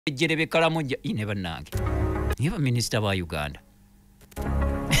ejjere Bekaramojja ine bannange niba minisita wa Uganda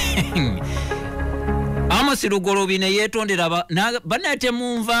Amasirugolo bine yetondera bana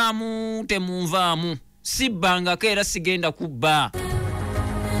temunvaamu sibbanga era sigenda kubba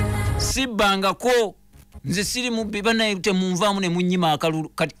sibbanga ko nze siri mubbi bana temunvaamu ne munyima akalulu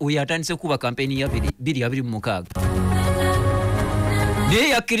kati oyo atandise kuba kampeni ya 2026 naye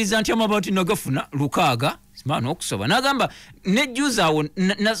yakkiriza nti amabaati nagafuna lukaaga simana okusoba nagamba nejjuza awo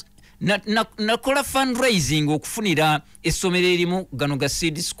nakola fundraising okufunira essomero erimu gano ga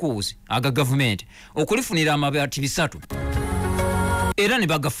seed schools aga government okulifunira amabaati 3 era ne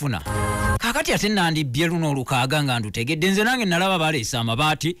bagafuna kakati ate nandibbye luno olukaaga nga ndutegedde nze nange nalaba baleesa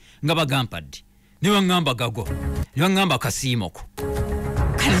amabaati nga bagampadde ne baŋŋamba gago ne baŋŋamba kasiimoko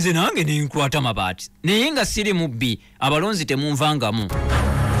kale nze nange nenkwata amabaati naye nga siri mubbi abalonzi temunvangamu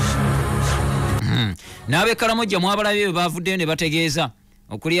n'Abekaramojja mwabalabye bwe bavuddeyo ne bategeeza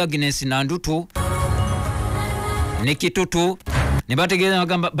okuli Agnes Nandutu ne Kitutu ne bategeeza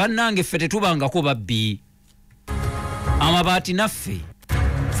bagamba bannange ffe tetubangako babbi amabaati naffe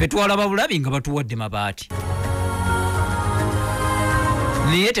ffe twalaba bulabi nga batuwadde mabaati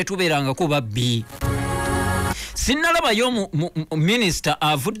naye tetubeerangako babbi sinnalabayo minisita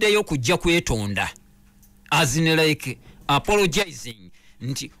avuddeyo kujja kwetonda as in like apologizing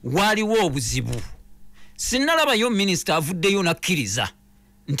nti waliwo obuzibu sinnalabayo minisita avuddeyo nakkiriza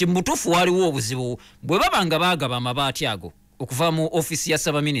nti mutufu waliwo obuzibu bwe babanga baagaba amabaati ago okuva mu ofisi ya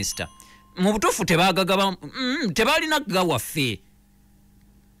saba minisita mu butufu tebaagagaba tebalina gawaffe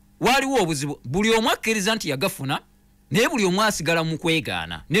waliwo obuzibu buli omu akkiriza nti yagafuna naye buli omu asigala mu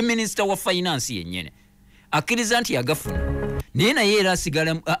kwegaana ne minisita wa finance yennyene akkiriza nti yagafuna naye era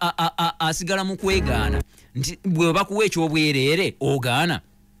asigala mu kwegaana nti bwe bakuwa ekyobwereere ogaana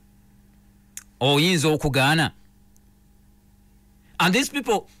oyinza okugaana and these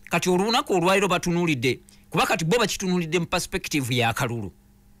people kati olunaku olwaliro batunulidde kuba kati bo bakitunulidde mu perspective ya kalulu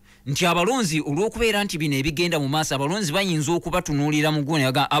nti abalonzi olw'okubeera nti bino ebigenda mu maaso abalonzi bayinza okubatunulira mu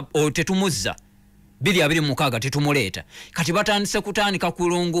gune tetumuzza 2026 tetumuleeta kati batandise kutandika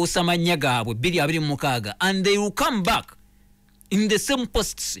kulongoosa mannya gaabwe 2026 and they will come back in the same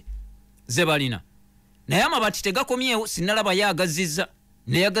posts ze balina naye amabaati tegakomyewo sinnalaba yaagazizza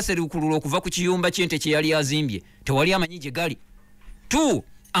naye agaserukululo okuva ku kiyumba kyente kye yali azimbye tewali amanyi gye gali 2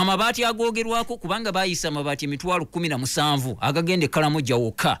 amabaati agoogerwako kubanga bayisa amabaati 17,000 agagenda Bekaramojja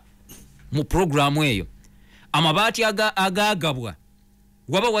wokka mu programu eyo amabaati agagabwa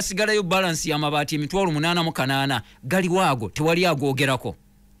waba wasigalayo balance ya amabaati 8,800 gali waago tewali agoogerako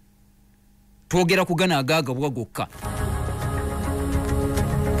twogera kugana agagabwa gokka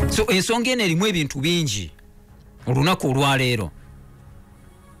so ensonga eno erimu ebintu bingi olunaku olwaleero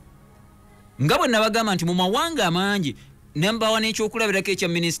nga bwe nabagamba nti mu mawanga amangi nembawa n'ekyokulabirako ekya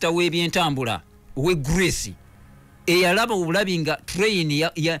minisita w'ebyentambula we Grace eyalaba obulabi nga train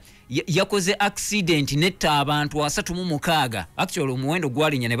yakoze accident netta abantu 36 actually omuwendo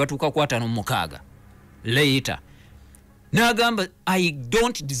gwalinya ne batuuka ku 56 later n'agamba I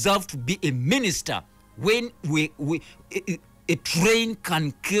don't deserve to be a minister when a train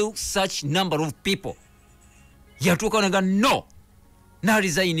can kill such number of people yatuuka naga no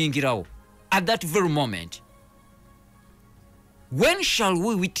naresigningira at that very moment. When shall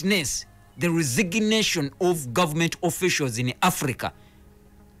we witness the resignation of government officials in Africa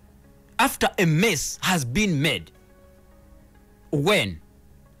after a mess has been made? When?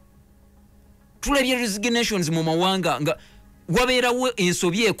 Tulabye resignations mu mawanga nga wabeerawo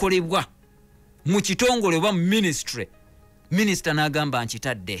ensobi ekolebwa mu kitongole oba ministry minister n'agamba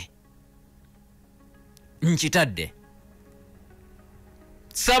nkitadde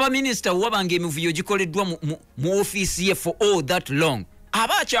Saba minister wabanga emivuyo gikoleddwa mu office ye for all that long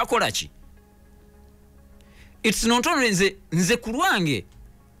aba akyakola ki it's not only nze kulwange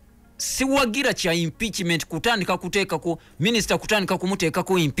siwagira kya impeachment kutandika kuteekako minister kutandika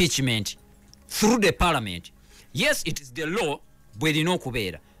kumuteekako impeachment through the parliament. Yes, it is the law bwerina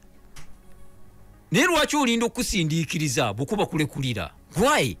okubeera naye lwaki olinda okusindiikiriza bwekuba kulekulira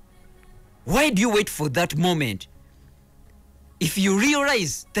why do you wait for that moment? If you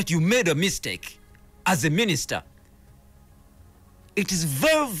realize that you made a mistake as a minister, it is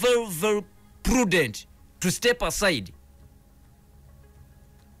very, very, very prudent to step aside.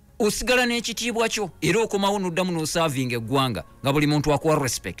 Osigala n'ekitiibwa kyo era okomawo n'oddamu n'oserving eggwanga nga buli muntu akuwa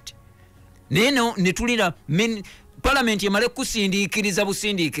respect. Naye ne tulira parliament emale kusindiikiriza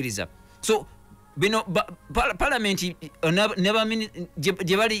busindiikiriza. So bino parliament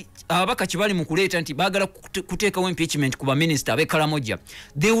gye bali ababaka kibali mu kuleeta nti baagala kuteekawo impeachment ku baminister Bekaramojja,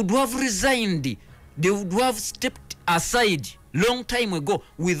 they would have resigned, they would have stepped aside long time ago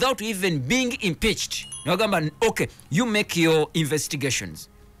without even being impeached. Okay, you make your investigations.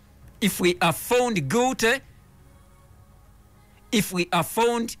 If we are found guilty, if we are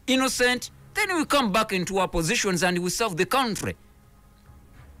found innocent, then we come back into our positions and we serve the country.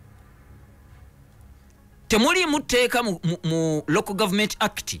 Temuli muteeka mu Local Government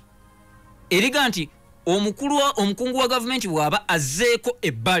Act eriga nti omukungu wa government bw'aba azzeeko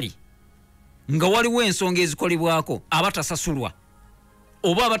ebbali nga waliwo ensonga ezikolebwako abatasasulwa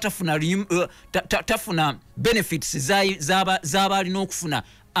oba abatafuna benefits z'aba alina okufuna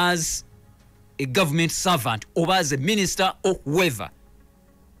as a government servant oba as a minister or whoever,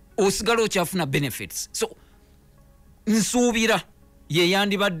 osigala okyafuna benefits. So nsuubira ye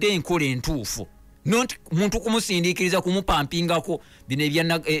yandibadde enkola entuufu, not muntu kumusindiikiriza kumupampingako bino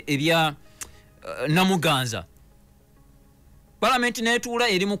ebya namuganza. Parliament netuula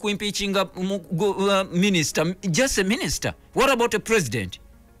eri mu kuimpeachinga minister, just a minister. What about a president?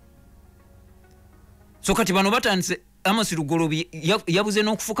 So kati bano batandise Amasiru Golobi yabuze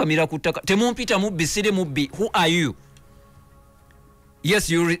n'okufukamira ku ttaka. Temumpita mubbi sire mubbi. Who are you?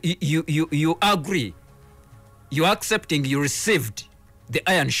 Yes, you agree. You are accepting you received the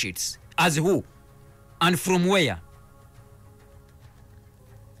iron sheets. As who? And from where?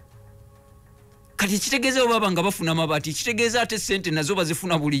 Kati kitegeeza baba nga bafuna mabati, kitegeeza ate sente nazo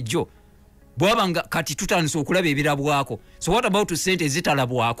bazifuna bulijjo. Bwaba nga kati tutandise okulaba ebirabwako. So what about sente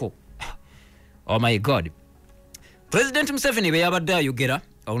zitalabwako? Oh my God. President Museveni beyabadde ayogera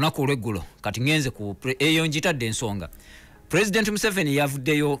olunaku olw'eggulo, kati ngenze ku eyo njitadde ensonga. President Museveni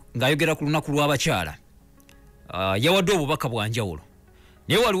yavuddeyo ng'ayogera ku lunaku lw'abakyala. Yawadde obubaka bwa njawulo.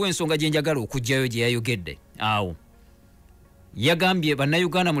 Naye waliwo ensonga gye njagala okujjayo gye yayogedde. Awo yagambye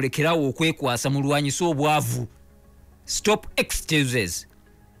bannayuganda mulekerawo okwekwasa mulwanyisa obwavu. Stop excuses.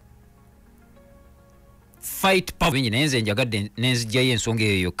 Fight poverty. Naye nze njagadde nenzijjayo ensonga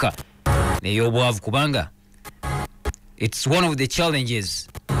eyo yokka n'ey'obwavu kubanga it's one of the challenges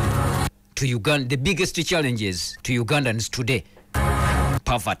to Uganda, the biggest challenges to Ugandans today.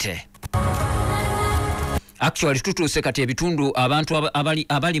 Poverty. Actually, tutuuse kati ebitundu abantu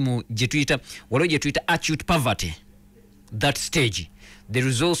abali mu gye tuyita acute poverty. That stage. There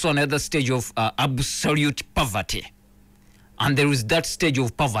is also another stage of absolute poverty. And there is that stage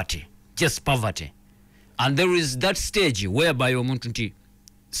of poverty. Just poverty. And there is that stage whereby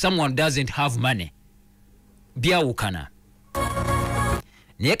someone doesn't have money. Byawukana.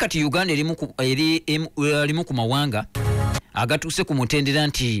 Naye kati Uganda erimu ku mawanga agatuuse ku mutendera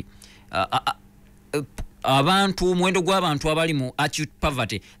nti abantu muwendo gw'abantu abali mu acute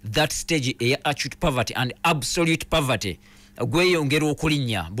poverty, that stage eya acute poverty and absolute poverty gweyongera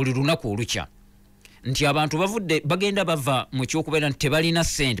okulinnya buli lunaku olukya. Nti abantu bagenda bava mu kyokubeera nti tebalina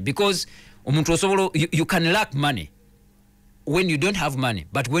sente, because omuntu osobola you can lack money when you don't have money,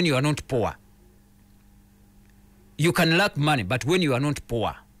 but when you are not poor. You can lack money, but when you are not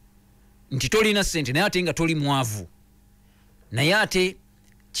poor. Nti tolina sente naye ate nga toli mwavu. Naye ate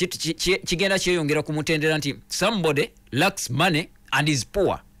kigenda kyeyongera ku mutendera nti somebody lacks money and is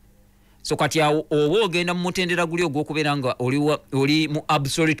poor. So kati awo oba ogenda mu mutendera guli ogw'okubeera nga oli mu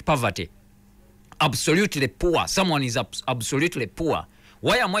absolute poverty. Absolutely poor. Someone is absolutely poor.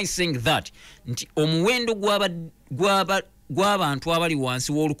 Why am I saying that? Nti omuwendo gw'abantu abali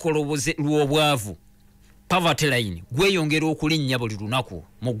wansi w'olukoloboze lw'obwavu, poverty line, gweyongera okulinnya buli lunaku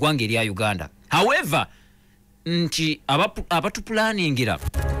mu ggwanga erya Uganda. However, nti abatuplaningira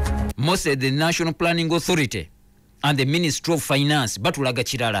mostly the National Planning Authority and the Ministry of Finance batulaga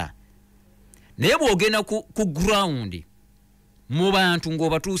kirala. Naye bw'ogenda ku ground mu bantu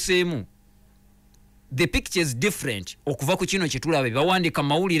ng'obatuuseemu, the picture is different okuva ku kino kye tulaba bawandika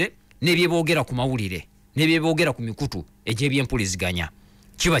mawulire n'ebyeboogera ku mawulire n'ebyeboogera ku mikutu egy'ebyempuliziganya.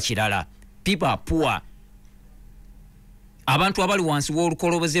 Kiba kirala. People are poor. Abantu abali wansi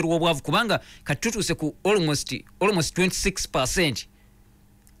w'olukoloboze lw'obwavu kubanga kati tutuuse ku almost 26%.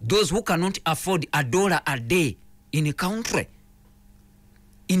 Those who cannot afford $1 a day in a country,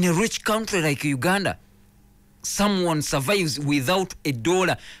 in a rich country like Uganda, someone survives without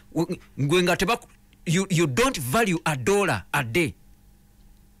 $1. You don't value $1 a day.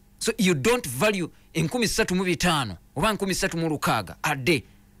 So you don't value 35 oba 36 a day.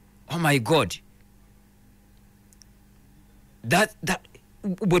 Oh my God. That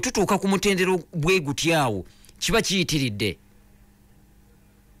bwe tutuuka ku mutendero bwe gutyawo kiba kiyitiridde.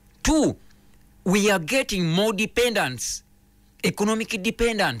 2, we are getting more dependence, economic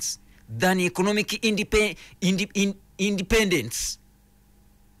dependence than economic independence.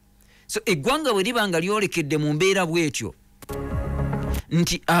 So eggwanga bwe liba nga lyolekedde mu mbeera bw'etyo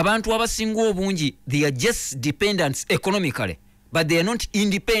nti abantu abasinga obungi they are just dependents economically but they are not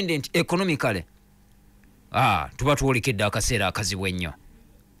independent economically. Tuba tuwolekedde akaseera akazibu ennyo.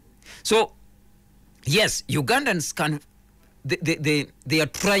 So yes, Ugandans can they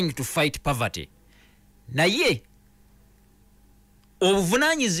are trying to fight poverty. Naye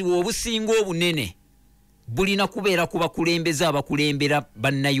obuvunaanyizibwa obusinga obunene bulina kubeera ku bakulembeze abakulembera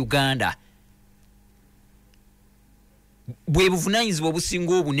bannayuganda. Bwe buvunaanyizibwa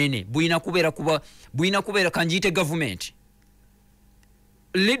obusinga obunene bulina kubeera kanjiyite government.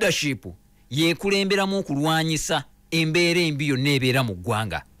 Leadership yeekulemberamu okulwanyisa embeera embi yonna ebeera mu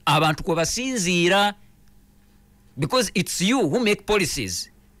ggwanga. Abantu kwe basinziira, because it's you who make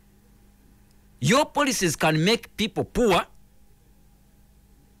policies. Your policies can make people poor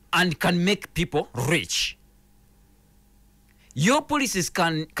and can make people rich. Your policies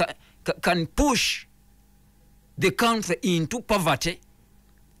can push the country into poverty.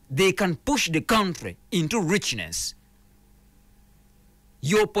 They can push the country into richness.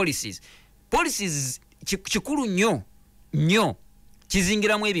 Your policies kikulu nnyo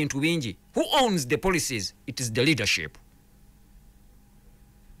kizingiramu ebintu bingi. Who owns the policies? It is the leadership.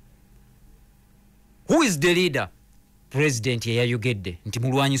 Who is the leader? President yayogedde nti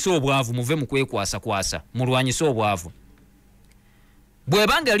mulwanyise obwavu, muve mu kwekwasa mulwanyise obwavu.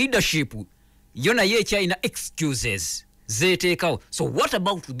 Bwebanga leadership yo naye ekyalina excuses zeteekawo. So what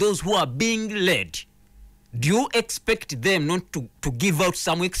about those who are being led? Do you expect them not to give out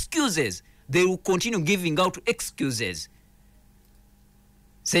some excuses? They will continue giving out excuses.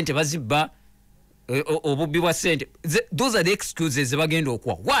 Sente bazibba, obubbi bwa sente. Those are the excuses bagenda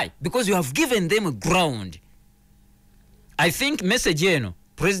okuwa. Why? Because you have given them a ground. I think message eno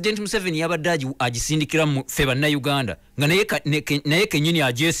President Museveni yabadde agisindikira mu ffe bannayuganda nga naye kenyini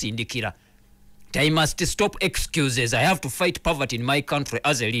agyesindikira. I must stop excuses. I have to fight poverty in my country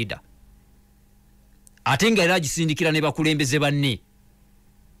as a leader. Ate nga era agisindikira ne bakulembeze banne.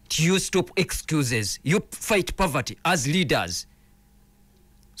 You stop excuses. You fight poverty as leaders.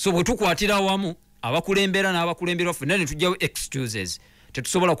 So bwe tukwatira awamu abakulembera n'abakulemberwa ffenna ne tujjawo excuses,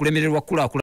 tetusobola kulemererwa kula